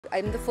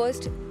I'm the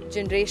first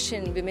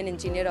generation women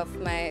engineer of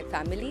my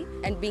family,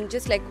 and being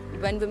just like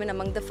one woman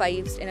among the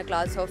fives in a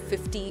class of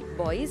 50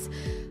 boys.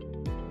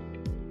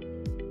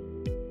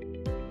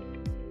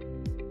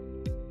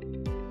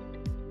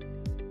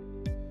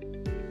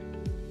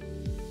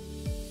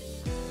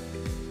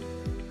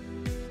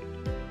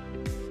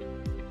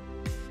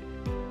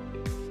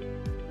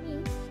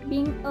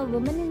 Being a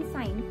woman in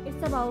science,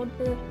 it's about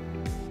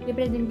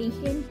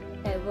representation,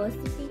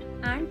 diversity,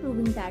 and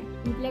proving that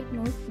intellect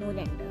knows no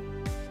gender.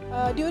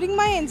 During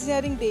my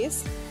engineering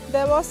days,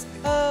 there was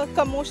a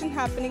commotion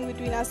happening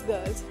between us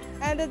girls,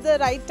 and at the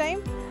right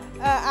time,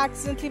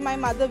 accidentally my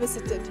mother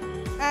visited,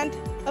 and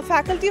a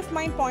faculty of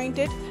mine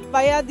pointed,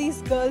 why are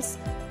these girls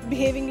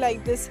behaving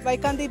like this? Why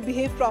can't they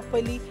behave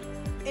properly?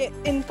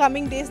 In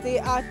coming days, they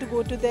are to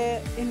go to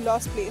their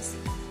in-laws' place.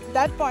 At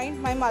that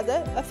point, my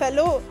mother, a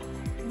fellow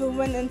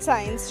woman in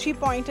science, she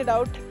pointed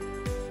out,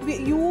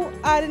 you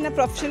are in a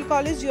professional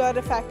college, you are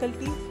a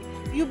faculty,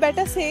 you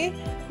better say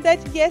that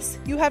yes,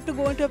 you have to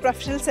go into a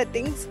professional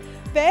settings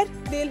where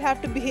they'll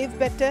have to behave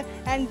better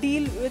and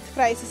deal with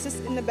crises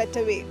in a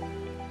better way.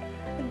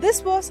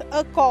 This was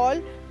a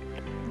call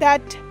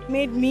that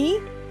made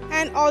me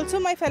and also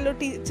my fellow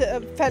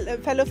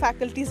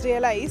faculties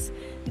realize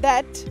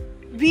that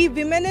we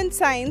women in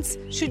science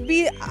should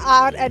be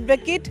our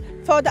advocate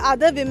for the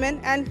other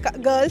women and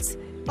girls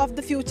of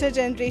the future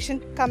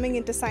generation coming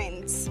into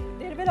science.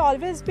 There will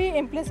always be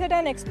implicit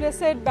and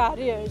explicit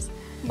barriers,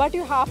 but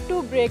you have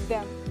to break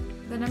them.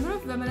 The number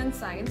of women in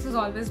science has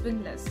always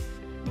been less.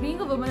 Being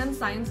a woman in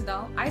science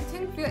now, I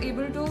think we are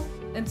able to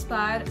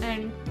inspire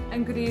and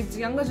encourage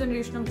younger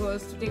generation of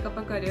girls to take up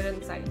a career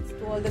in science.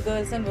 To all the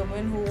girls and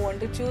women who want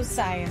to choose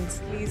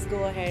science, please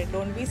go ahead,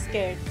 don't be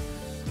scared.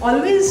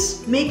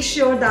 Always make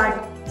sure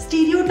that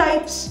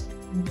stereotypes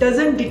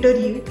doesn't deter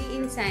you.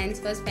 In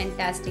science was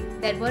fantastic.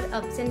 There were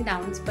ups and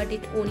downs, but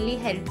it only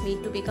helped me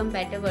to become a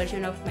better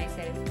version of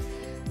myself.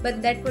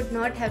 But that would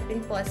not have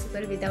been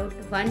possible without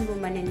one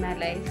woman in my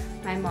life,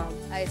 my mom.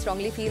 I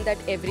strongly feel that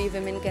every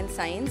woman can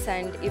science,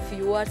 and if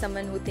you are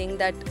someone who think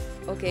that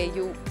okay,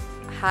 you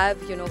have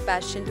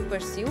passion to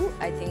pursue,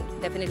 I think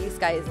definitely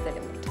sky is the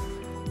limit.